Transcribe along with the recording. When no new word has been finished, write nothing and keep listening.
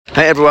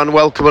Hey everyone,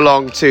 welcome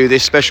along to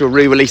this special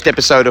re-released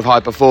episode of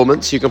High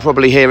Performance. You can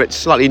probably hear it's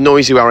slightly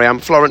noisy where I am.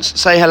 Florence,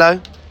 say hello.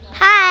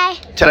 Hi.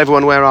 Tell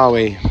everyone, where are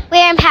we?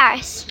 We're in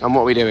Paris. And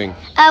what are we doing?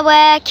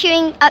 We're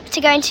queuing up to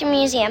go into a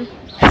museum.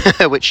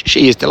 Which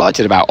she is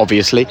delighted about,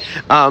 obviously.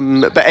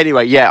 But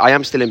anyway, yeah, I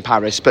am still in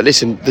Paris. But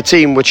listen, the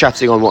team were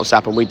chatting on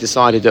WhatsApp and we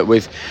decided that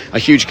with a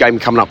huge game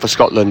coming up for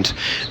Scotland,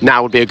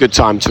 now would be a good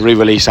time to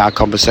re-release our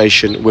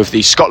conversation with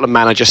the Scotland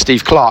manager,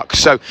 Steve Clarke.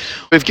 So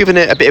we've given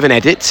it a bit of an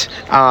edit,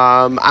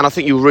 and I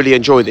think you'll really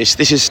enjoy this.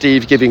 This is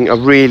Steve giving a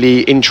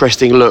really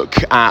interesting look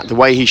at the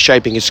way he's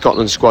shaping his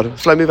Scotland squad.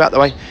 Flo, move out the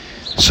way.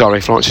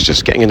 Sorry, Florence is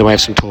just getting in the way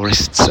of some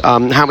tourists.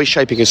 How he's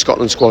shaping his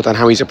Scotland squad and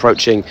how he's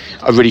approaching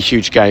a really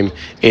huge game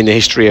in the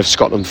history of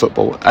Scotland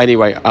football.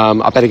 Anyway,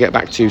 I better get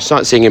back to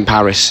sightseeing in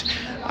Paris.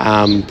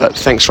 But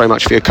thanks very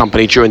much for your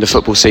company during the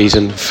football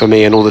season for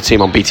me and all the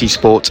team on BT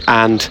Sport.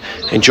 And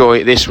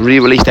enjoy this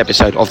re-released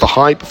episode of the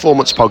High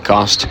Performance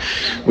Podcast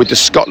with the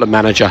Scotland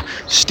manager,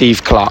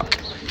 Steve Clarke.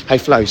 Hey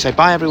Flo, say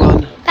bye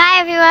everyone. Bye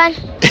everyone.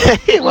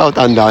 Well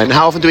done, Diane.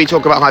 How often do we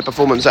talk about high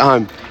performance at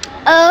home?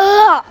 A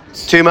lot.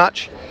 Too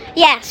much?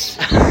 Yes.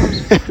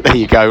 There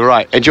you go.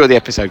 Right. Enjoy the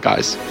episode,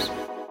 guys.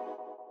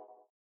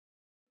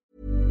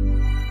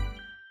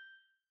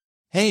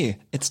 Hey,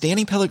 it's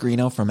Danny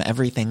Pellegrino from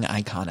Everything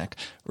Iconic.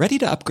 Ready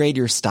to upgrade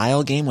your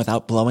style game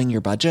without blowing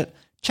your budget?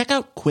 Check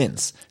out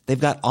Quince. They've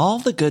got all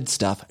the good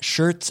stuff,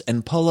 shirts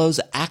and polos,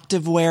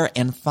 activewear,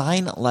 and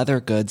fine leather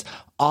goods,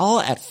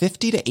 all at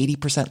 50 to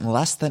 80%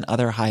 less than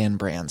other high-end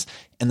brands.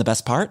 And the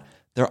best part?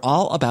 They're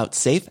all about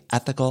safe,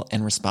 ethical,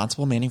 and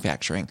responsible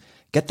manufacturing.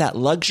 Get that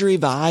luxury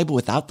vibe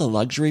without the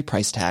luxury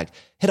price tag.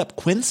 Hit up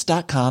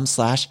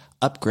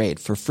quince.com/upgrade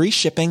for free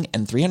shipping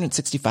and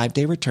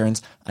 365-day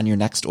returns on your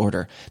next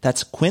order.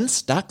 That's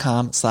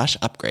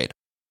quince.com/upgrade.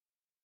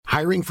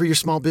 Hiring for your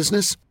small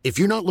business? If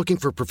you're not looking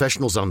for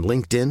professionals on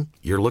LinkedIn,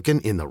 you're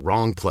looking in the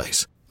wrong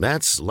place.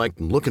 That's like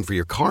looking for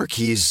your car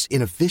keys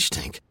in a fish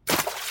tank.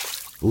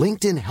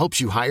 LinkedIn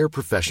helps you hire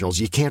professionals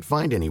you can't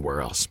find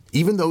anywhere else,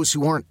 even those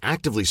who aren't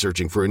actively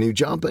searching for a new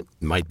job but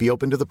might be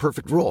open to the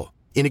perfect role.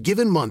 In a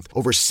given month,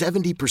 over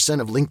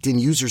 70% of LinkedIn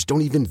users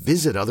don't even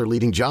visit other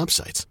leading job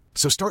sites.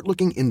 So start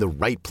looking in the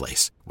right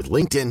place. With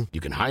LinkedIn, you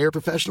can hire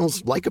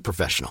professionals like a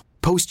professional.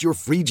 Post your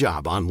free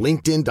job on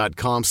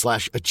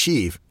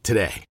linkedin.com/achieve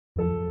today.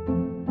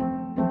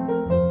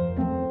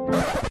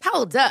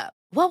 Hold up.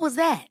 What was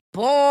that?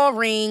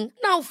 Boring.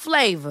 No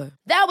flavor.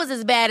 That was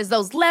as bad as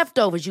those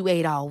leftovers you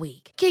ate all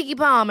week. Keke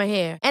Palmer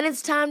here, and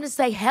it's time to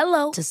say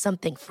hello to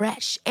something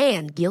fresh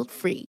and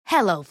guilt-free.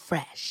 Hello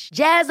Fresh.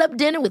 Jazz up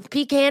dinner with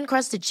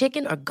pecan-crusted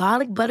chicken or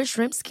garlic butter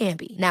shrimp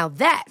scampi. Now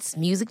that's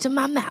music to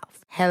my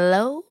mouth.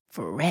 Hello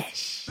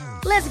Fresh.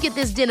 Let's get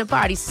this dinner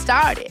party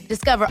started.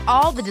 Discover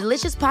all the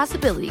delicious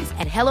possibilities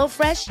at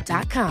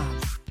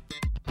hellofresh.com.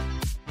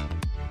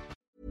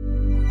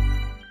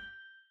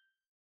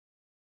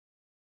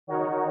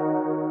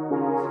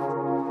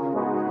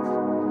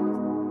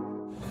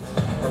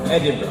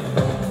 Edinburgh.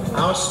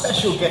 Our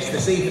special guest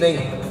this evening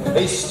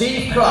is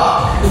Steve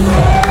Clarke.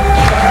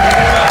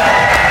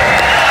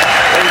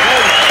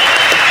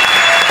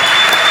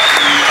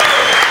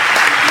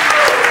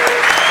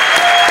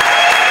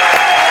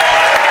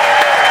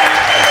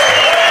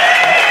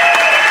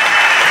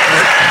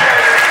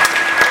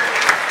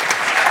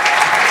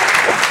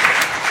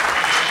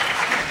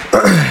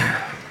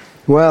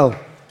 Well,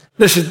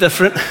 this is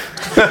different.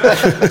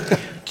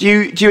 Do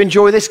you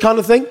enjoy this kind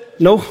of thing?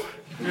 No.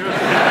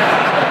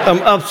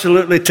 I'm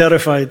absolutely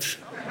terrified.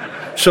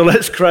 So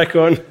let's crack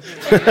on.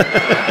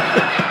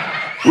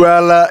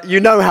 Well, you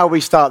know how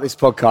we start this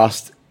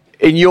podcast.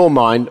 In your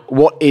mind,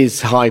 what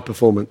is high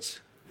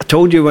performance? I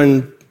told you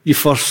when you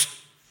first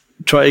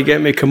tried to get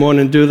me come on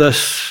and do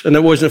this, and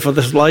it wasn't for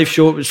this live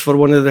show, it was for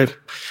one of the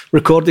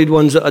recorded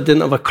ones that I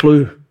didn't have a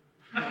clue.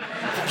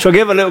 So I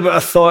gave it a little bit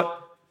of thought.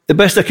 The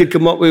best I could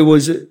come up with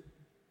was a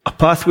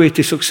pathway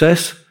to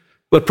success,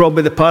 but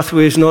probably the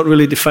pathway is not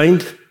really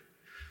defined.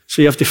 So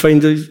you have to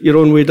find your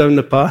own way down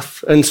the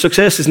path. And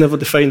success is never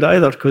defined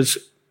either, because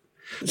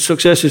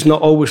success is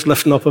not always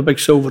lifting up a big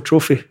silver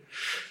trophy.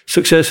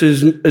 Success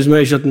is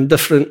measured in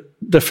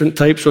different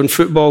types. So in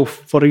football,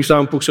 for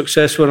example,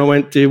 success when I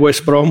went to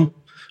West Brom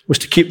was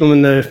to keep them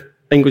in the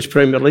English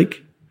Premier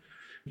League.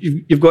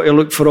 You've got to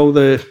look for all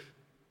the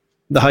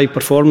high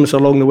performance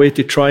along the way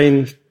to try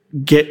and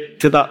get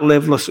to that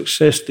level of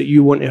success that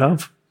you want to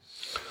have.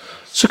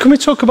 So can we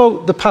talk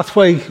about the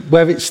pathway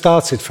where it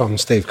started from,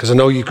 Steve? Because I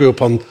know you grew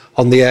up on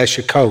the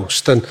Ayrshire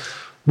coast, and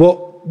what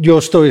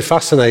your story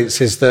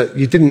fascinates is that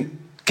you didn't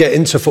get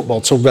into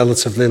football till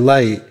relatively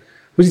late.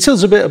 Would you tell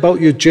us a bit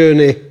about your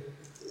journey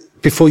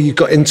before you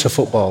got into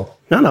football?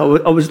 No,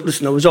 I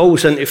was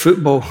always into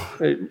football.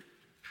 In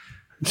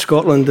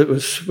Scotland, it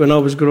was when I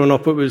was growing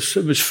up, it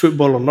was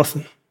football or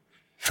nothing.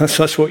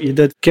 That's what you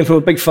did. Came from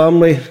a big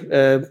family.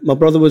 My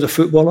brother was a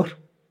footballer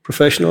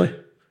professionally.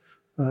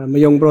 My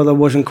young brother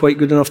wasn't quite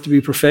good enough to be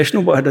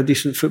professional, but had a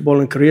decent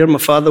footballing career. My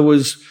father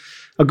was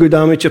a good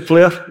amateur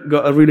player,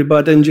 got a really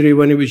bad injury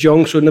when he was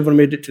young, so never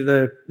made it to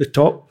the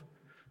top.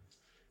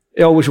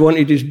 He always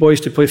wanted his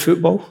boys to play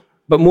football.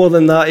 But more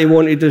than that, he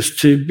wanted us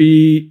to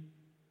be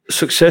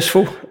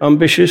successful,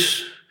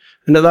 ambitious.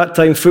 And at that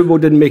time, football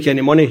didn't make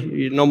any money.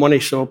 You had no money.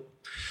 So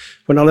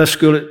when I left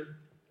school,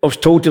 I was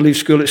told to leave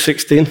school at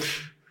 16.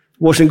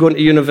 Wasn't going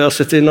to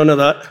university, none of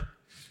that.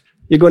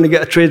 You're going to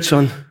get a trade,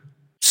 son.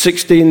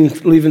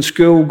 16, leaving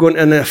school, going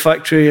into a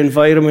factory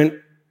environment.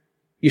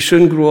 You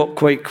soon grow up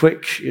quite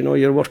quick. You know,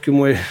 you're working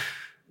with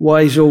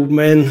wise old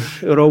men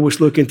who are always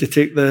looking to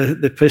take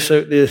the piss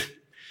out the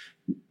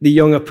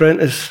young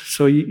apprentice.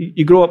 So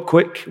you grow up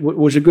quick.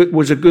 Was a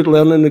good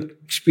learning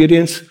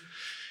experience.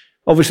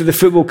 Obviously, the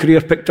football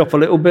career picked up a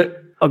little bit.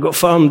 I got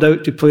farmed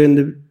out to play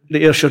in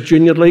the Ayrshire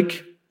Junior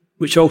League,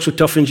 which also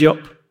toughens you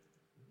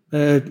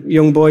up.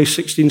 Young boys,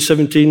 16,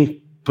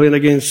 17, playing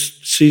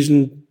against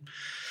seasoned,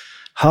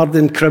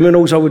 hardened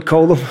criminals, I would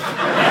call them.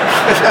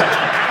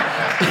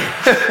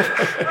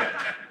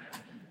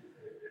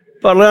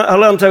 But I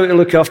learned how to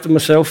look after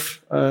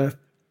myself.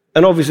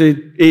 And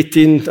obviously,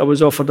 18, I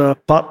was offered a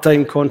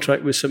part-time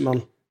contract with St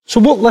Mirren. So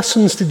what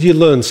lessons did you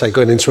learn, say,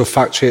 going into a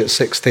factory at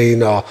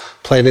 16 or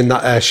playing in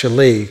that Ayrshire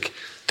League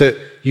that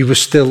you were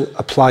still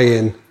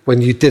applying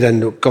when you did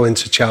end up going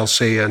to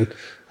Chelsea and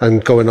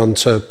going on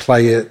to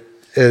play at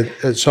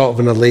sort of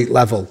an elite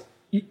level?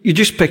 You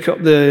just pick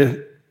up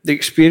the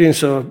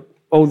experience of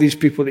all these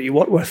people that you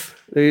work with.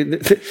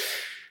 The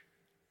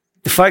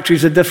factory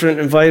is a different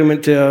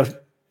environment to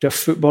a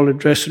football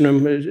dressing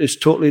room. It's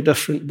totally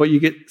different, but you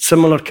get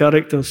similar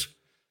characters.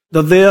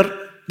 They're there.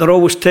 They're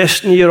always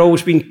testing you. You're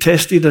always being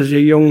tested as a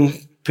young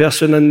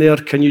person in there.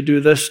 Can you do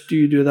this? Do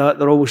you do that?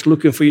 They're always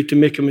looking for you to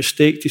make a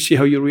mistake to see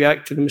how you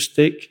react to the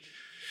mistake.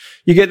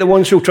 You get the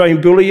ones who'll try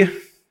and bully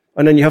you,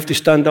 and then you have to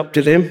stand up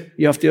to them.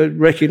 You have to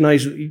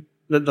recognise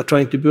that they're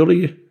trying to bully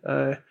you.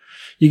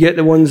 You get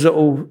the ones that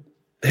will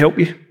help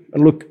you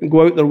and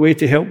go out their way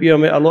to help you. I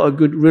met a lot of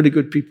really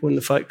good people in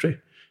the factory.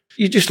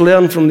 You just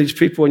learn from these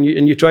people, and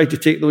you try to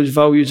take those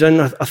values in.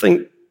 I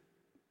think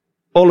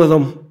all of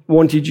them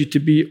wanted you to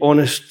be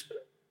honest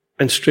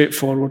and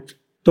straightforward.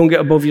 Don't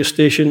get above your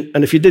station.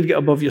 And if you did get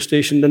above your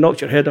station, they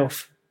knocked your head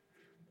off.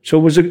 So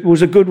it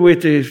was a good way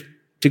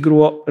to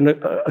grow up and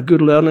a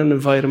good learning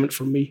environment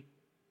for me.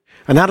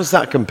 And how does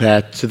that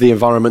compare to the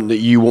environment that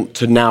you want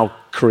to now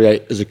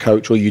create as a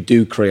coach, or you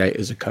do create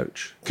as a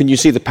coach? Can you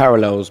see the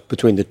parallels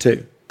between the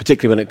two,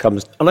 particularly when it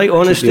comes I like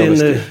honesty in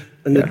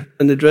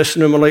the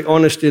dressing room. I like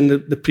honesty in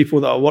the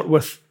people that I work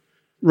with,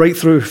 right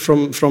through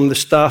from the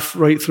staff,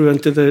 right through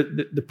into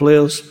the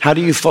players. How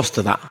do you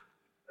foster that?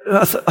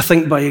 I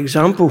think by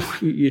example.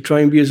 You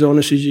try and be as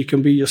honest as you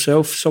can be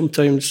yourself.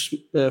 Sometimes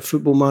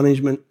football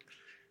management,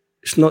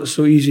 it's not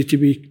so easy to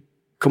be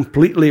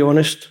completely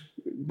honest,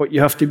 but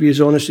you have to be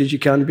as honest as you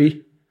can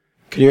be.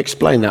 Can you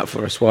explain that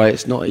for us, why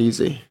it's not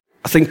easy?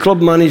 I think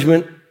club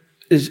management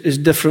is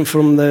different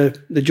from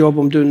the job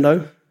I'm doing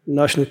now,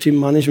 national team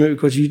management,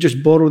 because you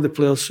just borrow the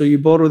players. So you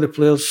borrow the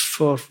players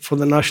for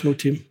the national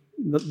team.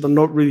 They're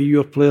not really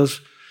your players.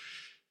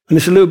 And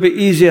it's a little bit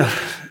easier.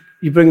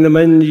 You bring them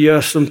in, you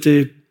ask them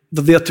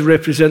they're there to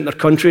represent their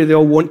country. They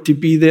all want to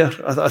be there.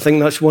 I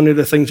think that's one of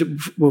the things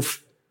that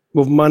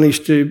we've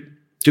managed to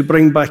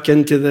bring back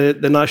into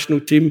the national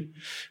team,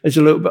 is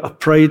a little bit of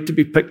pride to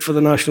be picked for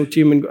the national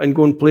team and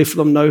go and play for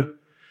them now.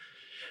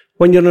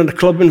 When you're in a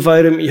club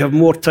environment, you have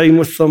more time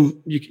with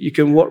them. You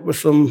can work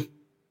with them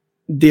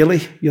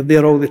daily. You're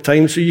there all the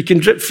time, so you can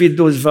drip feed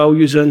those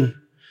values in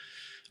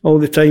all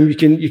the time.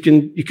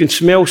 You can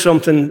smell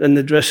something in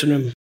the dressing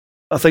room.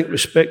 I think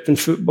respect in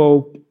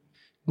football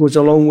goes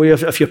a long way.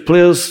 If your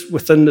players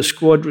within the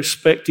squad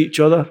respect each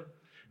other,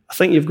 I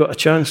think you've got a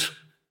chance.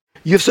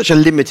 You have such a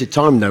limited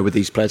time, though, with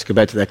these players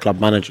compared to their club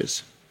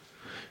managers.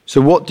 So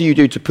what do you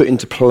do to put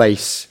into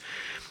place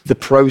the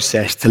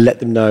process to let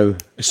them know,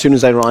 as soon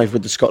as they arrive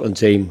with the Scotland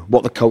team,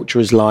 what the culture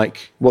is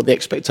like, what the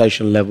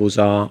expectation levels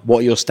are,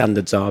 what your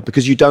standards are?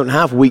 Because you don't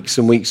have weeks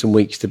and weeks and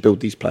weeks to build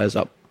these players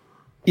up.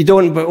 You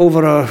don't, but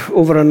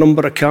over a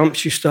number of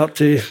camps, you start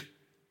to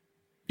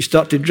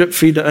drip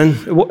feed it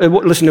in.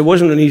 Listen, it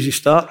wasn't an easy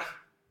start.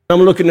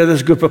 I'm looking at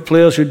this group of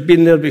players who'd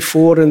been there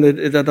before, and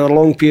they had a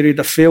long period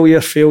of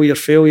failure.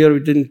 We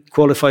didn't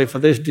qualify for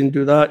this, didn't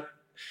do that. And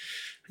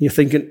you're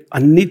thinking, I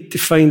need to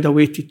find a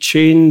way to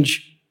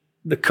change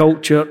the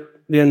culture,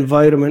 the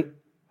environment.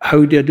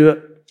 How do you do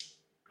it?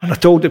 And I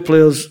told the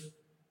players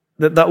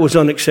that was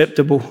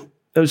unacceptable.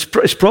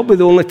 It's probably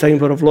the only time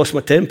where I've lost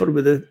my temper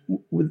with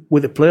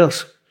the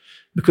players,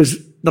 because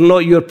they're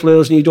not your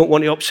players, and you don't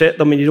want to upset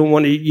them, and you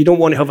don't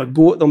want to have a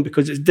go at them,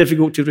 because it's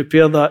difficult to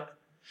repair that,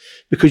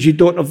 because you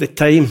don't have the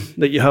time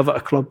that you have at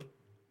a club.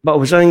 But I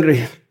was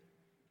angry.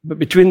 But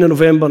between the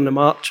November and the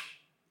March,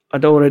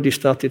 I'd already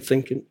started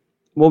thinking,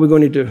 what are we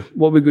going to do?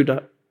 What are we good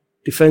at?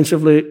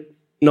 Defensively,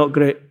 not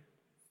great.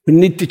 We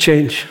need to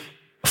change.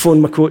 I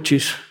phoned my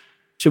coaches.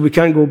 Said, we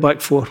can't go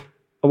back four.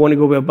 I want to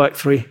go with a back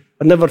three.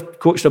 I never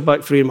coached a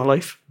back three in my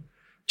life.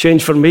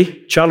 Change for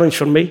me, challenge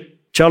for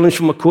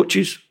my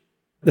coaches.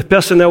 The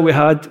personnel we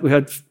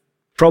had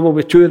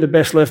probably two of the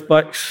best left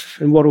backs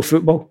in world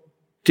football,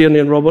 Tierney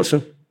and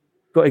Robertson.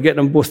 Got to get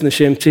them both in the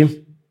same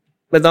team.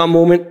 At that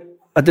moment,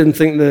 I didn't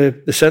think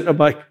the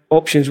centre-back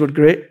options were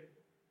great.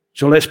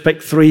 So let's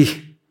pick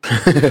 3.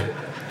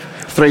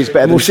 3's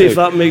better than 2. We'll see if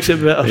that makes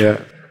it better.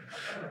 Yeah.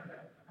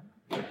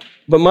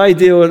 But my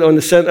idea on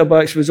the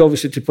centre-backs was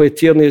obviously to play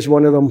Tierney as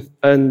one of them,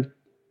 and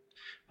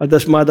I had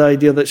this mad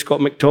idea that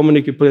Scott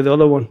McTominay could play the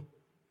other one.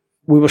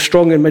 We were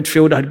strong in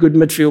midfield, I had good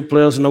midfield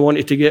players, and I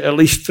wanted to get at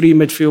least 3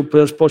 midfield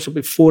players,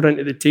 possibly 4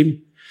 into the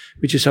team,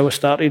 which is how I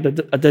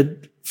started. I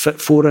did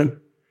fit 4 in.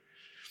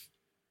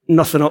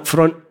 Nothing up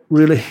front,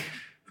 really.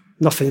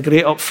 Nothing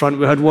great up front.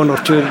 We had 1 or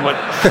 2. But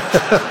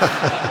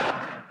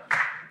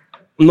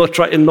I'm not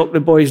trying to knock the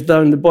boys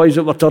down. The boys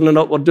that were turning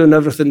up were doing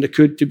everything they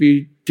could to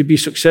be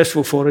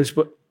successful for us,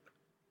 but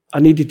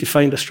I needed to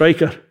find a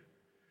striker.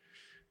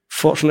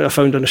 Fortunately, I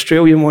found an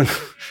Australian one.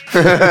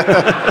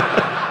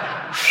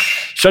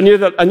 So I knew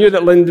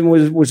that Lyndon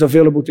was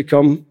available to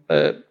come.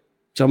 So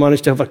I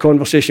managed to have a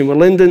conversation with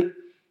Lyndon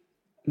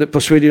that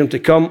persuaded him to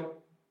come.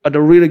 I had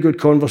a really good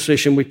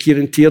conversation with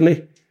Kieran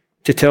Tierney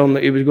to tell him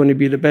that he was going to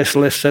be the best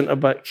left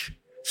centre-back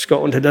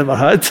Scotland had ever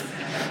had.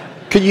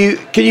 Can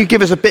you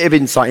give us a bit of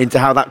insight into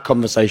how that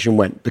conversation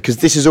went? Because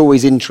this is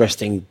always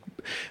interesting.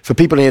 For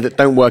people here that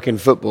don't work in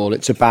football,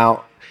 it's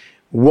about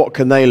what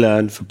can they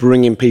learn for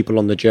bringing people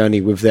on the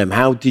journey with them.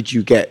 How did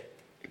you get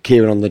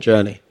Kieran on the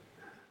journey?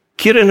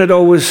 Kieran had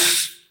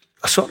always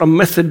a sort of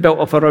myth had built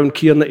up around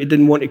Kieran that he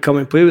didn't want to come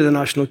and play with the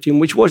national team,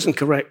 which wasn't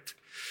correct.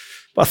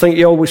 But I think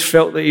he always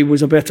felt that he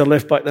was a better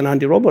left-back than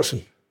Andy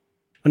Robertson.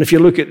 And if you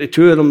look at the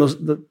two of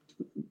them,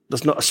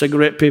 there's not a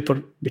cigarette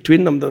paper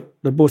between them.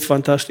 They're both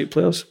fantastic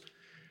players.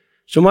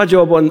 So my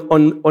job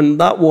on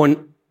that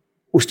one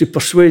was to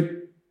persuade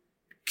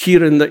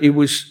Kieran that he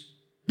was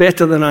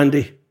better than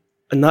Andy.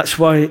 And that's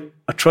why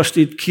I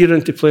trusted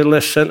Kieran to play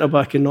left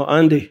centre-back and not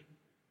Andy.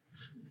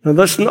 Now,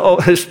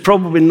 it's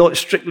probably not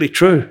strictly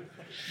true.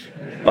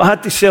 But I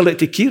had to sell it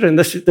to Kieran.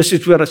 This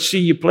is where I see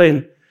you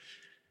playing.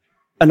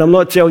 And I'm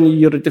not telling you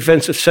you're a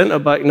defensive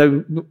centre-back.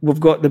 Now, we've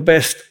got the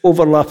best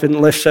overlapping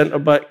left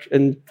centre-back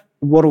in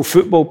world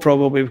football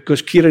probably,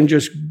 because Kieran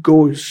just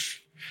goes.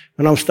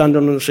 And I'm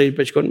standing on the side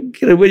pitch going,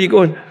 Kieran, where are you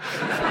going?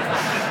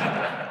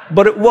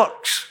 But it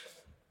works.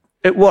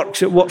 It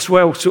works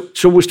well.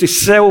 So was to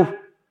sell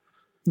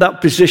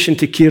that position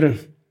to Kieran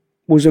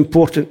was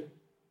important.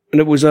 And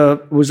it was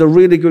a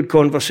really good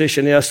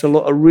conversation. He asked a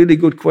lot of really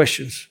good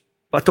questions.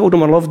 I told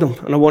him I loved him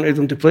and I wanted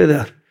him to play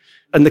there.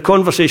 And the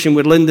conversation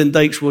with Lyndon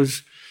Dykes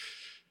was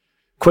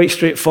quite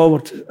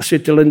straightforward. I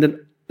said to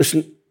Lyndon,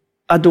 listen,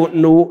 I don't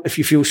know if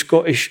you feel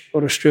Scottish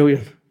or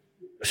Australian.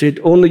 I said,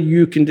 only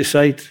you can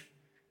decide.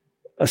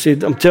 I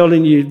said, I'm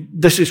telling you,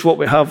 this is what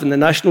we have in the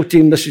national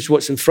team. This is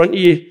what's in front of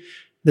you.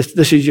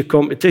 This is your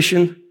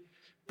competition.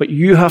 But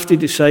you have to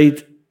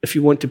decide if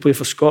you want to play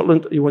for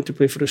Scotland or you want to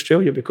play for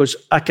Australia, because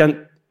I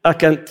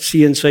can't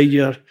see inside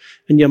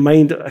in your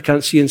mind. I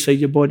can't see inside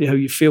your body how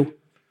you feel.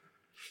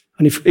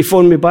 And he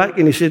phoned me back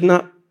and he said,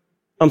 nah,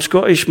 I'm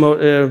Scottish,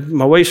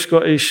 my wife's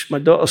Scottish, my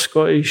daughter's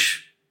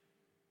Scottish,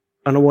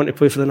 and I want to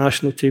play for the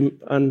national team.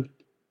 And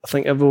I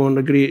think everyone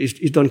agrees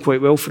he's done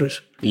quite well for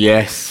us.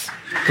 Yes,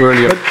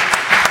 brilliant.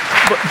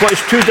 But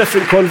it's 2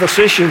 different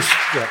conversations.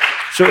 Yeah.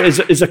 So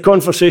it's a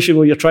conversation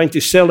where you're trying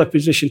to sell a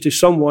position to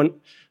someone,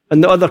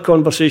 and the other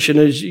conversation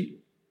is,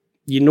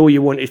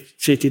 you want to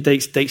say to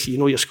Dykes, you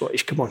know you're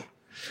Scottish, come on.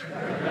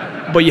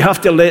 But you have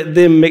to let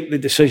them make the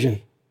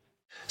decision.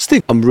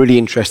 Steve, I'm really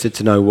interested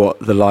to know what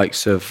the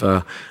likes of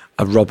a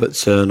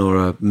Robertson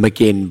or a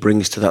McGinn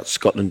brings to that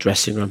Scotland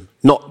dressing room.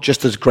 Not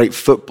just as great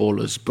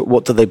footballers, but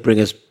what do they bring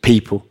as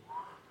people?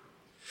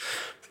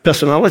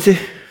 Personality,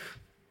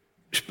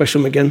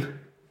 especially McGinn.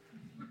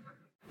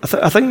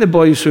 I think the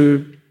boys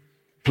who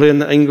play in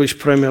the English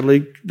Premier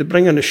League, they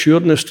bring an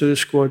assuredness to the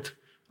squad,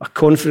 a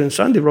confidence.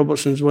 Andy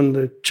Robertson's won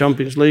the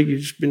Champions League.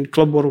 He's been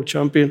club world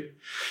champion.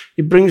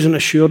 He brings an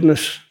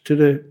assuredness to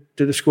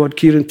the squad.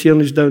 Kieran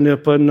Tierney's down there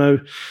playing now.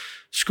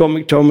 Scott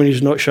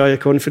McTominay's not shy of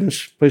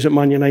confidence. Plays at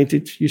Man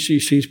United. You see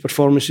his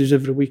performances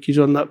every week. He's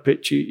on that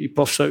pitch. He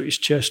puffs out his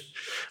chest.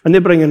 And they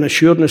bring an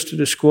assuredness to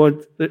the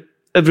squad that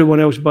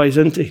everyone else buys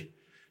into.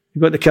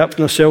 You've got the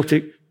captain of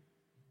Celtic.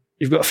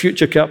 You've got a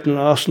future captain at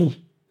Arsenal.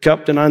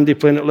 Captain Andy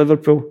playing at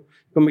Liverpool.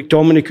 You've got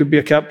McTominay could be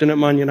a captain at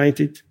Man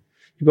United.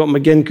 You've got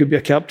McGinn could be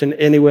a captain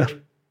anywhere.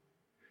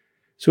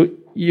 So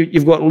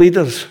you've got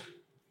leaders.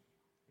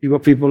 You've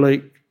got people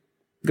like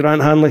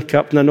Grant Hanley,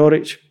 captain of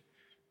Norwich,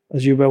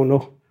 as you well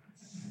know.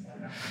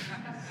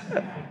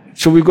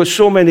 So we've got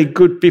so many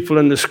good people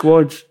in the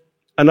squad.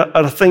 And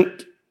I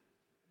think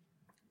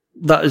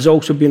that has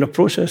also been a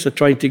process of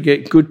trying to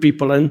get good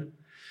people in,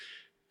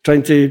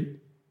 trying to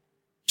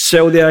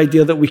sell the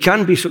idea that we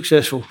can be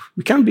successful.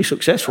 We can be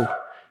successful.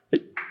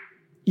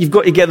 You've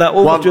got to get that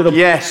over to them.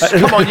 Yes,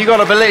 come on, you've got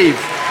to believe.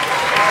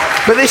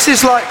 But this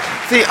is like,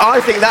 see, I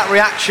think that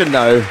reaction,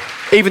 though,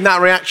 even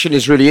that reaction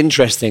is really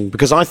interesting,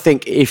 because I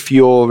think if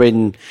you're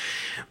in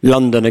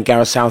London and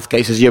Gareth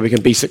Southgate says, yeah, we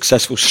can be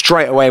successful,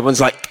 straight away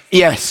everyone's like,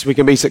 yes, we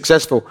can be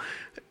successful.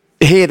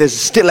 Here, there's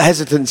still a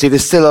hesitancy.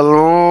 There's still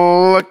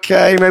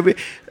okay, maybe.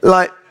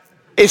 Like,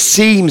 It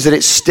seems that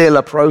it's still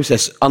a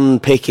process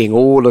unpicking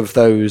all of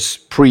those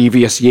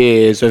previous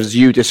years, as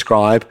you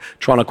describe,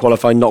 trying to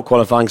qualify, not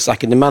qualifying,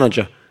 sacking the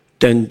manager,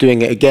 then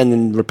doing it again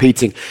and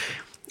repeating.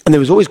 And there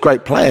was always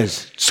great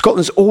players.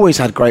 Scotland's always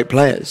had great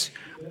players.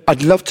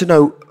 I'd love to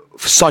know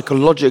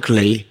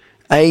psychologically,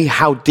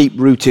 how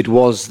deep-rooted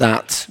was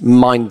that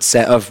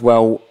mindset of,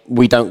 well,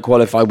 we don't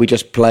qualify, we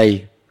just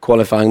play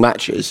qualifying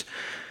matches,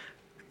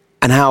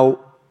 and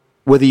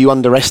whether you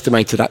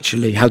underestimated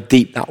actually how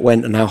deep that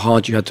went and how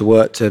hard you had to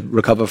work to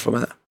recover from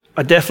it.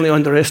 I definitely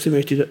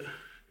underestimated it,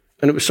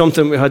 and it was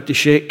something we had to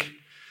shake.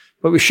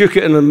 But we shook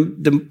it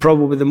in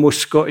probably the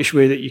most Scottish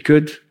way that you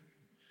could,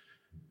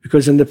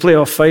 because in the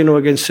playoff final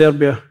against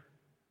Serbia,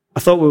 I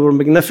thought we were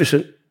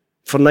magnificent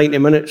for 90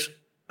 minutes,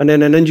 and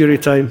then in injury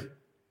time,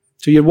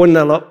 so you're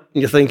 1-0 up,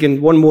 and you're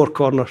thinking, one more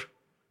corner.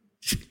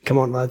 Come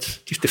on, lads,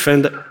 just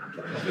defend it.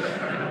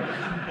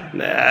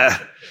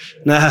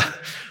 Nah,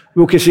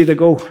 we'll concede a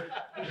goal.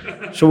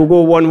 So we'll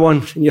go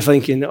 1-1, and you're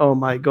thinking, oh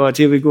my God,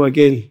 here we go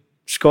again.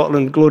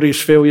 Scotland,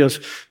 glorious failures.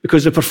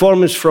 Because the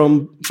performance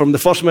from the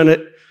first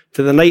minute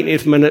to the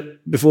 90th minute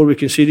before we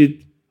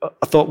conceded,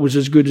 I thought was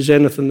as good as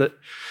anything that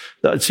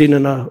I'd seen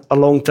in a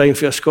long time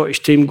for a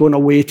Scottish team, going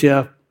away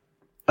to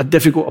a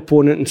difficult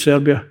opponent in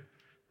Serbia.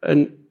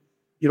 And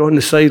you're on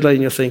the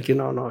sideline, you're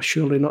thinking, oh no,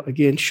 surely not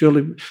again,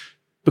 surely.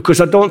 Because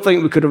I don't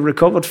think we could have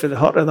recovered for the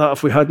hurt of that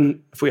if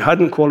we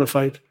hadn't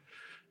qualified.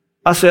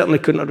 I certainly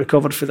couldn't have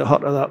recovered for the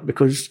hurt of that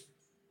because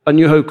I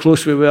knew how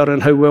close we were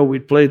and how well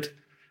we'd played.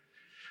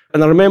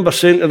 And I remember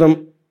saying to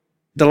them,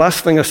 the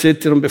last thing I said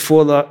to them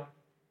before that,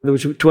 there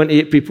was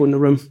 28 people in the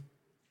room.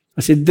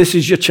 I said, this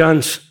is your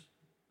chance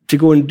to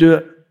go and do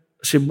it.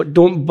 I said, but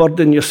don't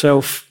burden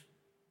yourself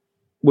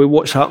with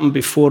what's happened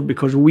before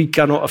because we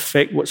cannot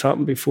affect what's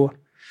happened before.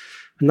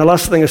 And the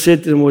last thing I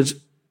said to them was,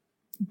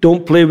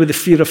 don't play with the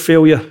fear of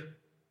failure.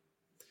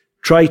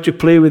 Try to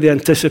play with the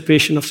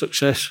anticipation of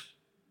success.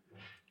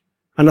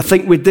 And I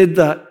think we did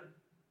that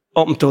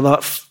up until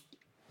that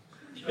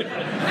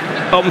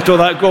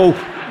goal.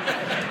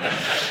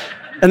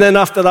 And then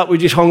after that, we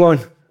just hung on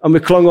and we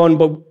clung on.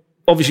 But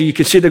obviously, you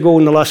could see the goal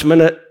in the last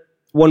minute.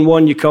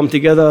 1-1, you come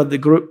together, the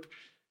group.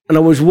 And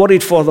I was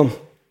worried for them.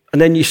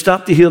 And then you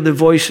start to hear the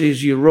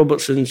voices, your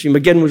Robertsons, your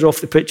McGinn was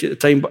off the pitch at the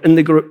time, but in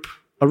the group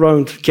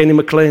around, Kenny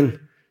McLean,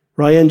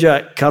 Ryan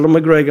Jack, Callum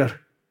McGregor.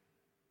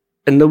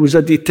 And there was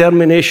a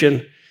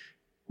determination.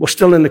 We're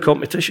still in the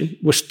competition.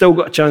 We've still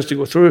got a chance to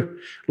go through.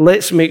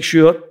 Let's make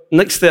sure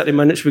next 30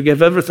 minutes we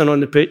give everything on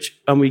the pitch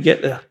and we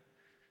get there.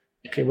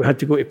 Okay, we had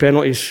to go to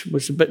penalties. It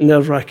was a bit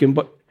nerve-wracking,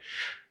 but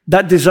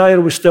that desire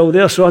was still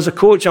there. So as a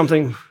coach, I'm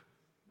thinking,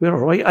 we're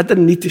all right. I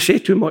didn't need to say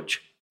too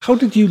much. How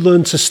did you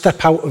learn to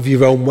step out of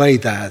your own way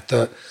there?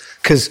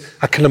 Because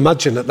I can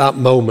imagine at that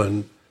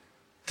moment,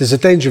 there's a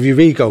danger of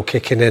your ego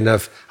kicking in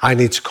of, I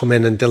need to come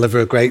in and deliver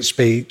a great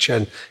speech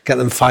and get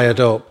them fired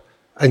up.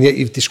 And yet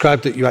you've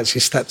described that you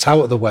actually stepped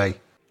out of the way.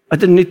 I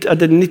didn't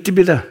need to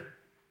be there.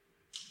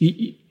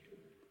 You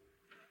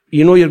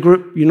know your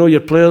group, you know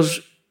your players,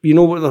 you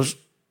know what they're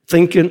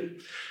thinking,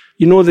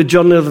 you know the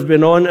journey they've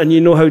been on, and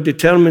you know how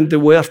determined they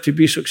were to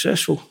be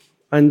successful.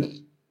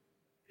 And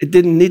it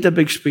didn't need a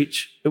big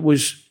speech. It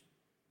was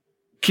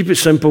keep it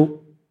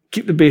simple,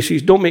 keep the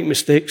basics, don't make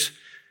mistakes,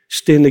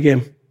 stay in the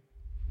game.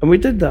 And we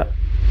did that.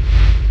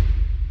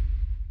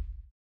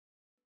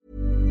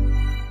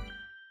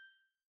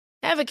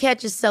 Ever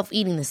catch yourself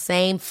eating the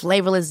same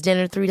flavorless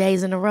dinner 3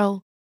 days in a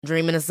row?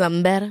 Dreaming of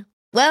something better?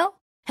 Well,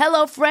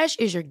 HelloFresh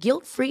is your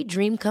guilt-free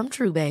dream come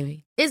true,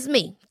 baby. It's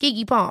me,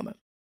 Keke Palmer.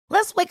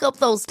 Let's wake up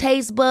those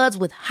taste buds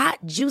with hot,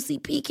 juicy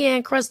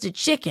pecan-crusted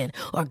chicken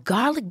or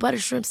garlic butter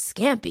shrimp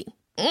scampi.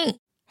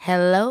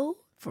 Hello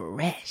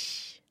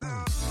Fresh.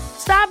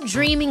 Stop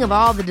dreaming of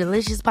all the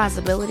delicious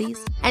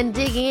possibilities and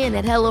dig in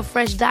at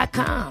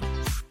HelloFresh.com.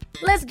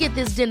 Let's get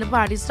this dinner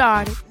party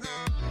started.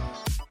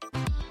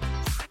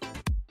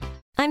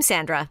 I'm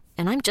Sandra,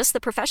 and I'm just the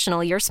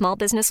professional your small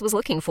business was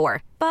looking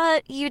for.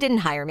 But you didn't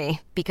hire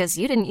me because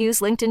you didn't use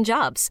LinkedIn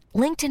Jobs.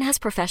 LinkedIn has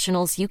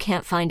professionals you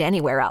can't find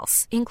anywhere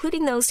else,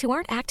 including those who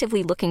aren't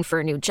actively looking for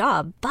a new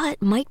job,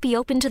 but might be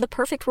open to the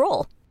perfect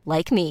role,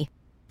 like me.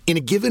 In a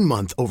given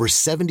month, over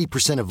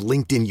 70% of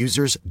LinkedIn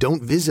users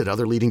don't visit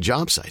other leading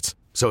job sites.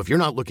 So if you're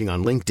not looking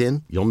on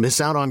LinkedIn, you'll miss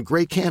out on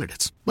great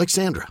candidates like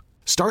Sandra.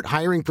 Start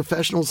hiring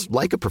professionals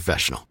like a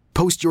professional.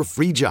 Post your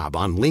free job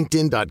on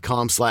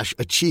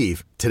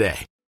linkedin.com/achieve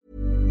today.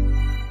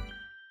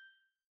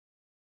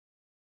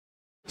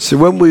 So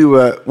when we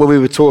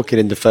were talking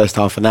in the first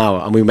half an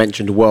hour and we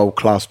mentioned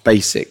world-class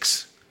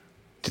basics,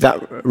 did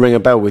that ring a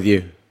bell with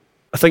you?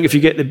 I think if you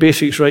get the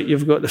basics right,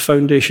 you've got the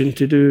foundation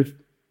to do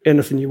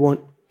anything you want.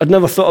 I'd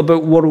never thought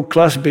about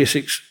world-class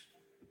basics,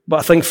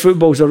 but I think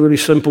football's a really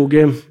simple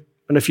game.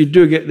 And if you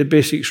do get the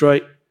basics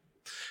right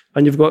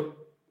and you've got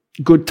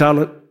good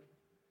talent,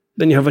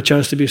 then you have a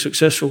chance to be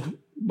successful.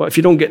 But if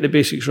you don't get the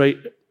basics right,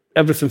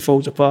 everything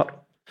falls apart.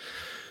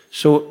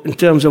 So in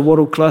terms of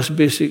world-class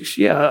basics,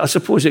 yeah, I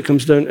suppose it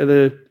comes down to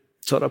the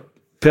sort of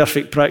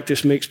perfect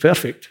practice makes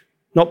perfect.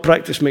 Not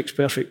practice makes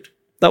perfect.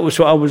 That was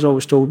what I was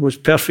always told, was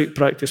perfect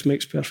practice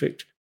makes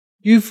perfect.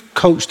 You've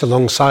coached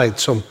alongside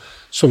some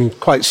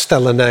quite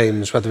stellar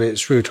names, whether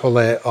it's Ruud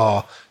Gullit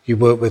or you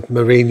worked with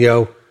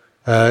Mourinho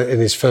in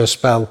his first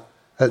spell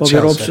at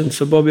Chelsea.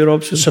 Sir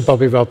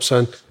Bobby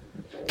Robson.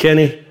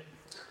 Kenny.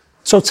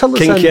 So tell us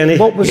King then, Kenny.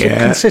 what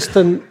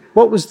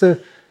was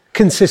the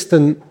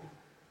consistent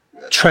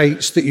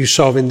traits that you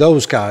saw in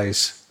those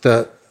guys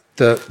that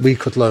we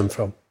could learn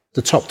from?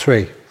 The top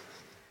three.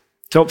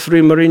 Top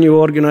three: Mourinho,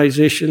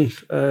 organisation,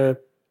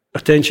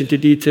 attention to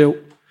detail.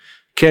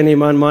 Kenny,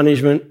 man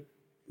management.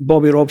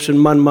 Bobby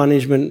Robson, man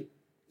management,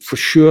 for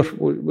sure,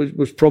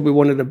 was probably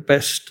one of the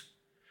best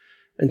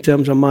in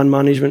terms of man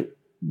management.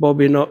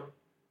 Bobby, not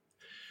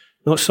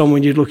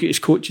someone you'd look at his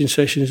coaching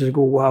sessions and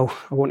go, wow,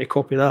 I want to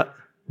copy that.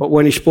 But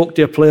when he spoke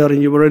to a player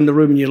and you were in the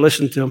room and you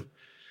listened to him,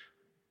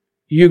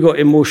 you got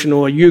emotional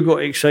or you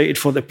got excited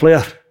for the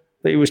player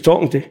that he was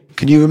talking to.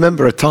 Can you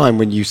remember a time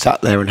when you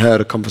sat there and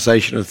heard a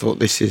conversation and thought,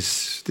 this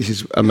is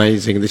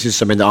amazing, this is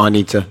something that I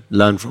need to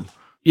learn from?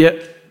 Yeah,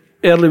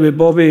 early with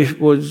Bobby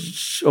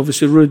was,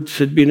 obviously Ruud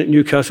had been at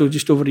Newcastle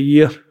just over a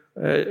year.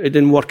 It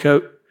didn't work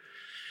out.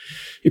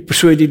 He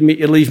persuaded me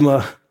to leave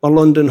my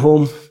London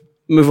home,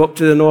 move up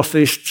to the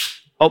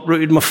northeast,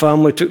 uprooted my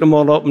family, took them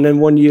all up, and then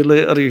 1 year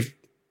later he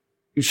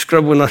was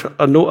scribbling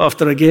a note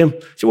after a game.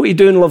 So, what are you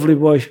doing, lovely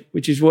boy?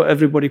 Which is what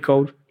everybody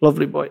called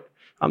lovely boy.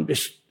 I'm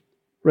just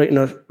writing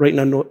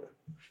a note.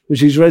 It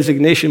was his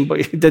resignation,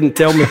 but he didn't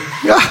tell me.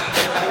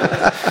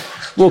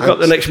 Woke up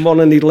the next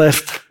morning, he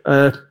left.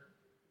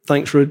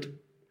 Thanks, Ruud.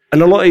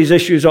 And a lot of his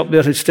issues up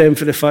there had stemmed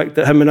from the fact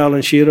that him and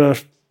Alan Shearer,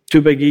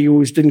 two big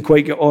egos, didn't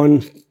quite get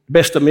on.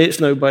 Best of mates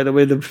now, by the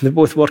way. They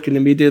both work in the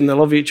media and they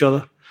love each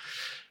other.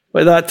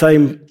 But at that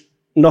time,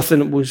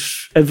 nothing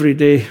was every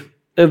day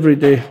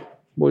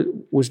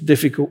was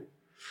difficult.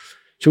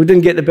 So we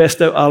didn't get the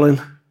best out of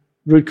Alan.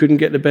 Ruud couldn't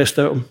get the best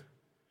out of him.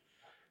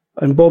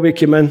 And Bobby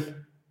came in.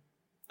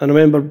 And I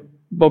remember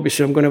Bobby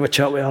said, I'm going to have a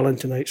chat with Alan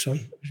tonight, son.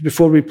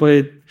 Before we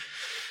played,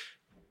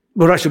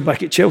 we were actually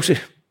back at Chelsea.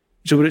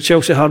 So we're at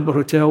Chelsea Harbour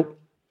Hotel.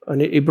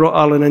 And he brought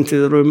Alan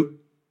into the room.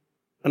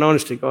 And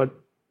honest to God,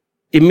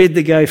 he made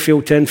the guy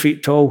feel 10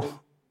 feet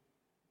tall.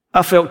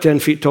 I felt 10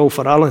 feet tall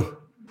for Alan.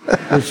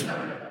 It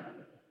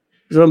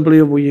was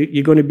unbelievable.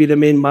 You're going to be the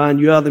main man.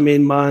 You are the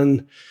main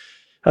man.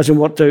 Hasn't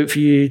worked out for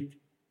you.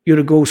 You're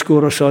a goal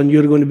scorer, son.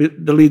 You're going to be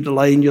the lead the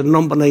line. You're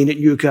number 9 at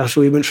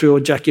Newcastle. He went through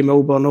Jackie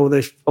Milburn, all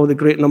the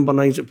great number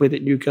 9s that played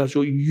at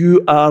Newcastle.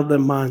 You are the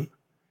man.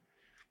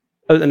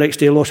 Out the next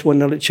day, lost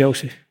 1-0 at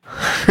Chelsea.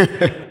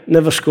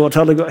 Never scored.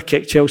 Hardly got a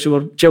kick. Chelsea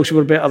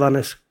were better than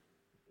us.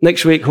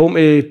 Next week, home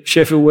to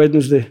Sheffield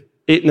Wednesday,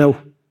 8-0.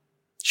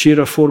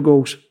 Shearer, 4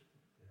 goals.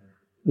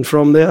 And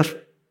from there,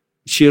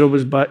 Shearer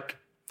was back.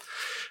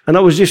 And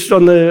that was just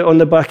on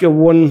the back of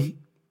one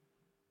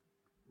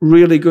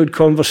really good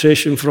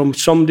conversation from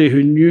somebody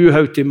who knew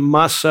how to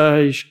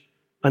massage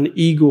an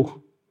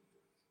ego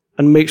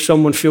and make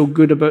someone feel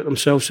good about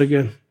themselves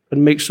again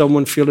and make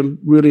someone feel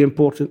really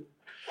important.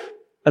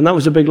 And that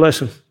was a big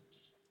lesson.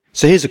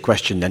 So here's a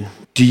question then.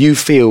 Do you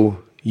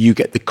feel you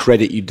get the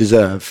credit you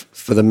deserve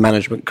for the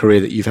management career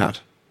that you've had?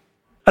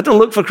 I don't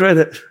look for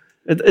credit.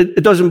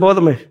 It doesn't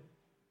bother me.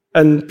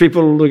 And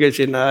people look at it and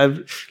say, nah,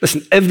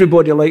 listen,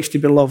 everybody likes to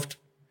be loved.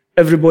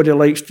 Everybody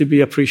likes to be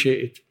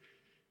appreciated.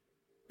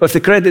 But if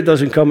the credit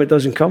doesn't come, it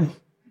doesn't come.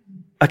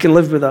 I can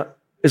live with that.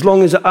 As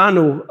long as I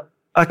know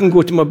I can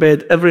go to my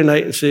bed every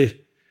night and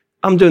say,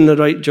 I'm doing the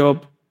right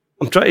job.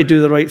 I'm trying to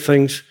do the right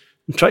things.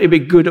 I'm trying to be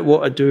good at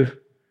what I do.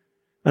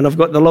 And I've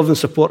got the love and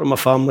support of my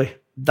family.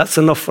 That's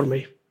enough for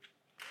me.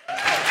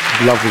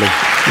 Lovely.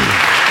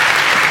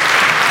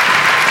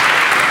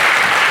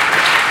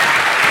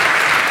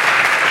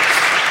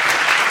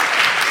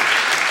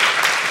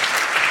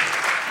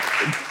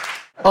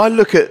 I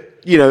look at,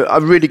 a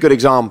really good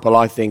example,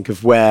 I think,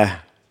 of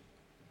where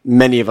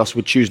many of us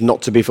would choose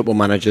not to be football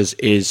managers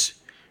is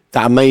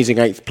that amazing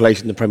 8th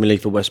place in the Premier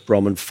League for West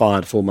Brom and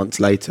fired 4 months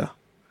later.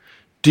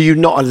 Do you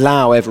not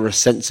allow ever a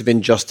sense of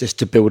injustice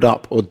to build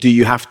up, or do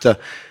you have to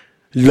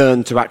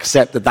learn to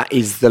accept that that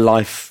is the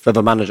life of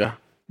a manager?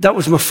 That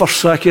was my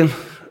first sacking,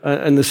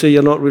 and they say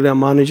you're not really a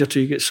manager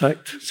till you get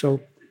sacked. So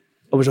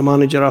I was a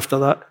manager after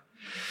that.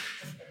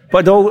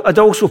 But I'd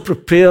also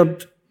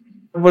prepared,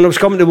 when I was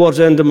coming towards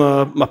the end of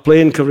my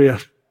playing career,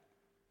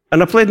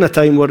 and I played in a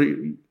time where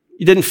you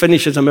didn't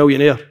finish as a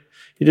millionaire.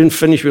 You didn't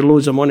finish with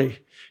loads of money.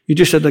 You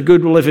just had a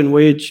good living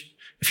wage.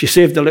 If you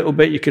saved a little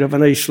bit, you could have a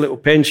nice little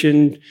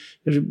pension.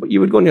 You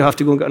were going to have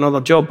to go and get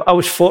another job. I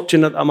was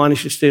fortunate that I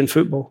managed to stay in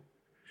football.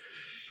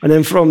 And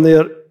then from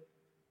there,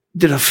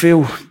 did I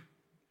feel...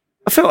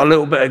 I felt a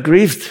little bit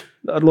aggrieved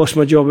that I'd lost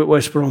my job at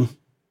West Brom.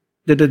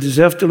 Did I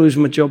deserve to lose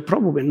my job?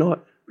 Probably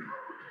not.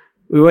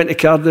 We went to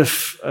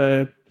Cardiff,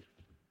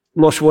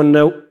 lost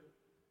 1-0,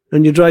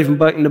 and you're driving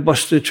back in the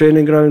bus to the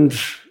training ground,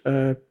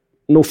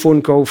 no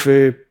phone call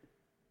for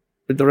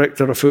the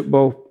director of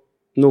football,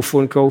 no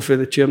phone call for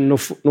the chairman, no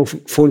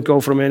phone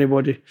call from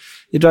anybody.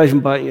 You're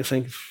driving back and you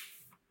think,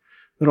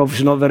 they're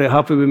obviously not very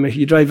happy with me.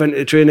 You drive into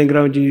the training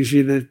ground and you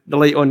see the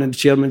light on in the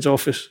chairman's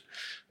office,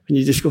 and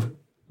you just go,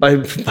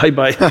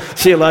 Bye-bye.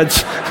 See you,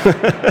 lads.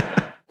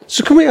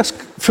 So can we ask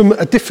from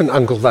a different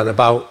angle then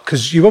about,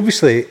 because you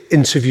obviously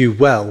interview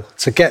well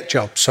to get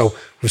jobs, so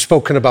we've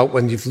spoken about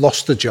when you've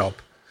lost a job.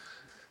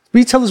 Will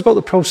you tell us about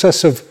the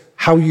process of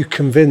how you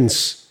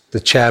convince the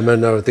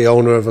chairman or the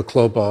owner of a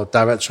club or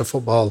director of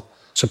football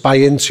to buy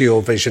into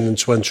your vision and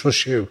to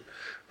entrust you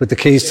with the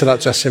keys to that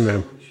dressing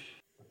room?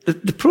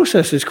 The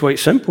process is quite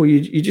simple.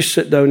 You just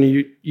sit down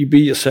and you be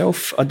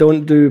yourself. I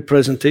don't do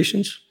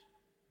presentations.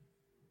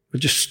 I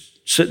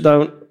just sit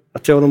down, I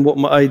tell them what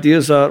my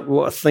ideas are,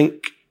 what I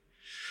think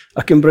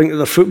I can bring to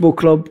their football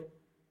club,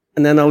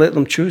 and then I let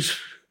them choose.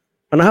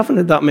 And I haven't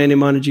had that many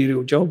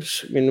managerial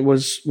jobs. I mean, it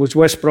was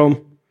West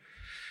Brom,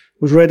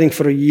 was Reading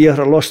for a year.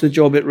 I lost the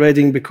job at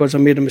Reading because I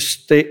made a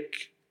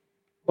mistake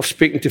of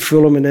speaking to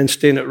Fulham and then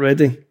staying at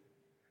Reading.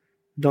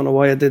 Don't know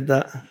why I did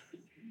that.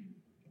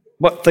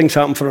 But things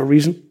happen for a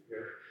reason.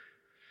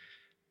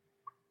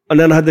 And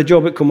then I had the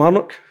job at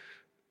Kilmarnock,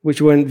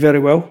 which went very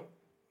well.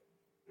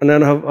 And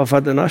then I've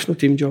had the national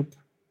team job.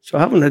 So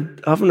I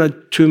haven't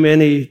had too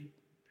many.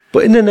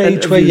 But in an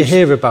age where you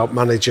hear about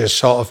managers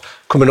sort of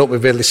coming up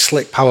with really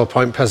slick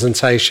PowerPoint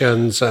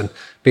presentations and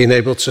being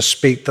able to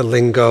speak the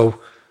lingo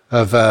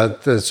of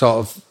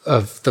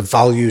of the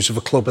values of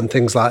a club and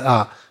things like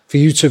that, for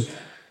you to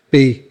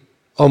be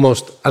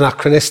almost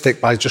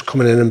anachronistic by just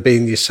coming in and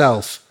being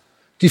yourself,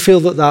 do you feel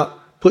that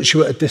puts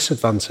you at a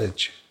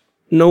disadvantage?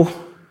 No.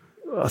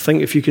 I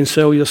think if you can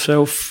sell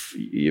yourself,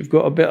 you've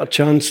got a better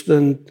chance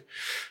than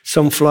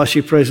some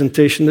flashy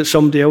presentation that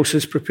somebody else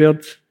has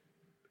prepared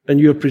and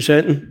you're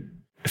presenting.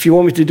 If you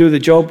want me to do the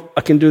job,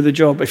 I can do the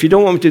job. If you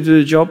don't want me to do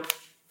the job,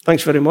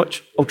 thanks very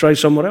much. I'll try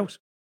somewhere else.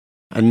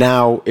 And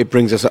now it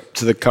brings us up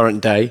to the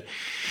current day,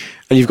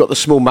 and you've got the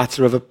small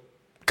matter of a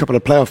couple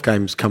of playoff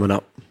games coming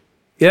up.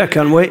 Yeah, I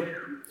can't wait.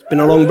 It's been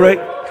a long break.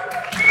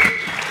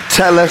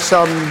 Tell us,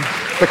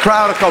 the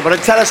crowd are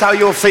confident. Tell us how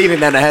you're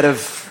feeling then ahead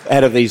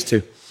of these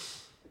two.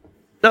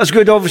 That's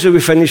good. Obviously,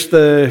 we finished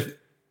the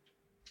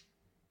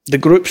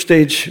group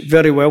stage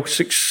very well.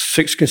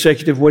 Six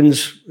consecutive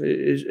wins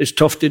is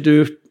tough to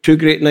do. 2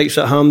 great nights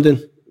at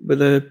Hampden with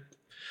a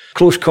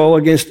close call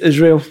against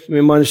Israel.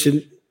 We managed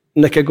to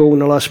nick a goal in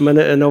the last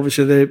minute, and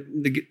obviously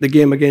the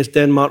game against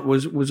Denmark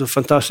was a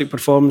fantastic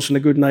performance and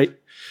a good night.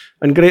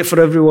 And great for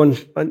everyone.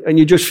 And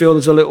you just feel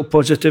there's a little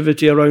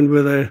positivity around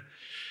with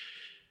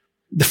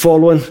the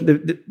following,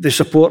 the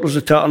supporters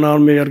of Tartan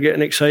Army are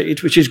getting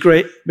excited, which is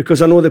great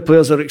because I know the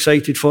players are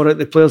excited for it.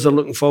 The players are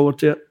looking forward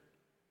to it.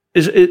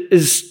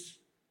 It's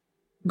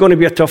going to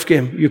be a tough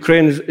game.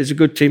 Ukraine is a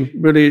good team,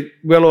 really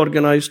well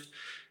organised.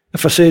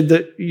 If I said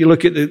that you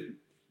look at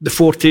the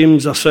 4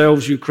 teams,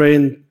 ourselves,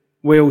 Ukraine,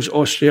 Wales,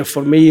 Austria,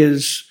 for me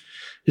is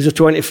a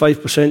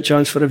 25%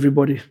 chance for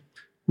everybody.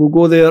 We'll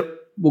go there,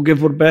 we'll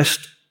give our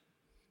best,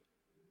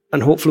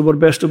 and hopefully our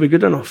best will be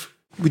good enough.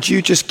 Would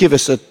you just give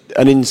us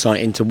an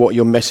insight into what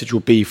your message will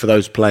be for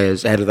those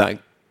players ahead of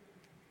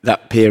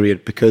that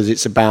period? Because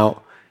it's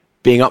about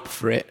being up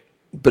for it,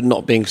 but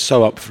not being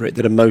so up for it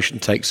that emotion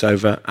takes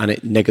over and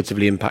it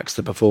negatively impacts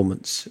the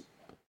performance.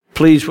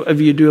 Please,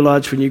 whatever you do,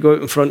 lads, when you go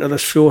out in front of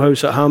this full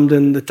house at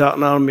Hampden, the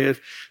Tartan Army,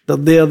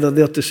 they're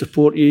there to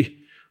support you.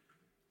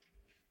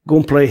 Go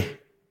and play.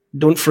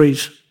 Don't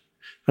freeze.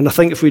 And I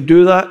think if we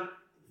do that,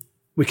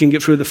 we can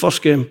get through the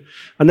first game.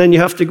 And then you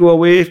have to go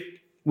away,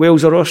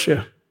 Wales or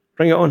Austria.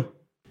 Bring it on.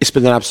 It's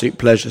been an absolute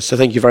pleasure. So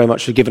thank you very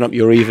much for giving up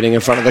your evening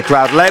in front of the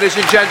crowd. Ladies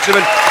and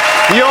gentlemen,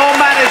 your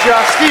manager,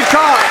 Steve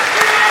Clarke.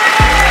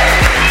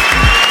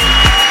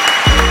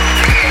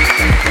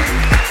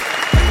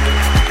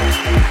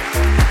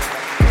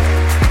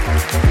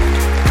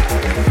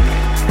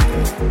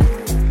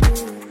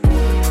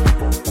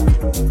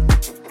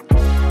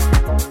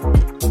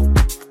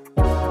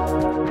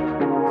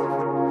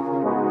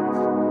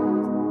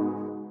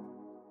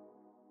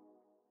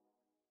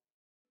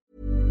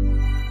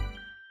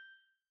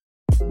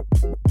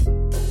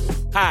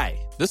 Hi,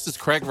 this is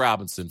Craig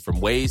Robinson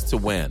from Ways to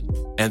Win,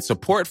 and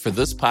support for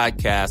this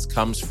podcast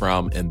comes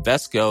from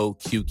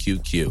Invesco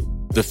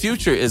QQQ. The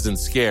future isn't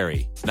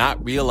scary.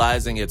 Not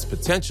realizing its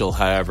potential,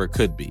 however,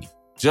 could be.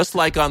 Just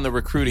like on the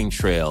recruiting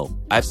trail,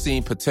 I've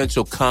seen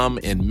potential come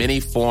in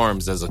many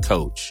forms as a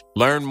coach.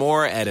 Learn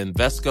more at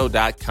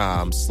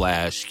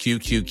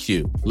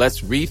Invesco.com/QQQ.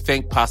 Let's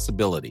rethink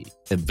possibility.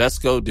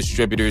 Invesco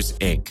Distributors,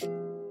 Inc.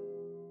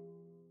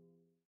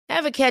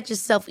 Ever catch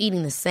yourself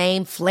eating the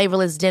same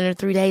flavorless dinner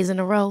 3 days in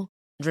a row?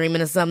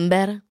 Dreaming of something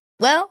better?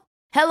 Well,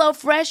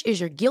 HelloFresh is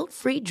your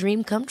guilt-free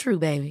dream come true,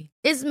 baby.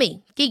 It's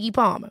me, Keke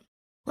Palmer.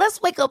 Let's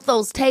wake up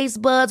those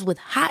taste buds with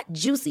hot,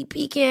 juicy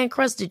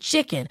pecan-crusted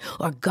chicken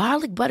or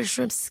garlic butter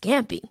shrimp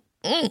scampi.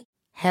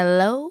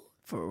 Hello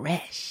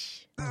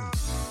Fresh.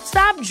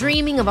 Stop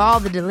dreaming of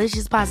all the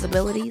delicious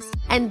possibilities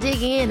and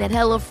dig in at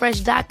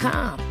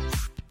HelloFresh.com.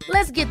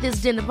 Let's get this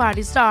dinner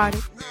party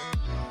started.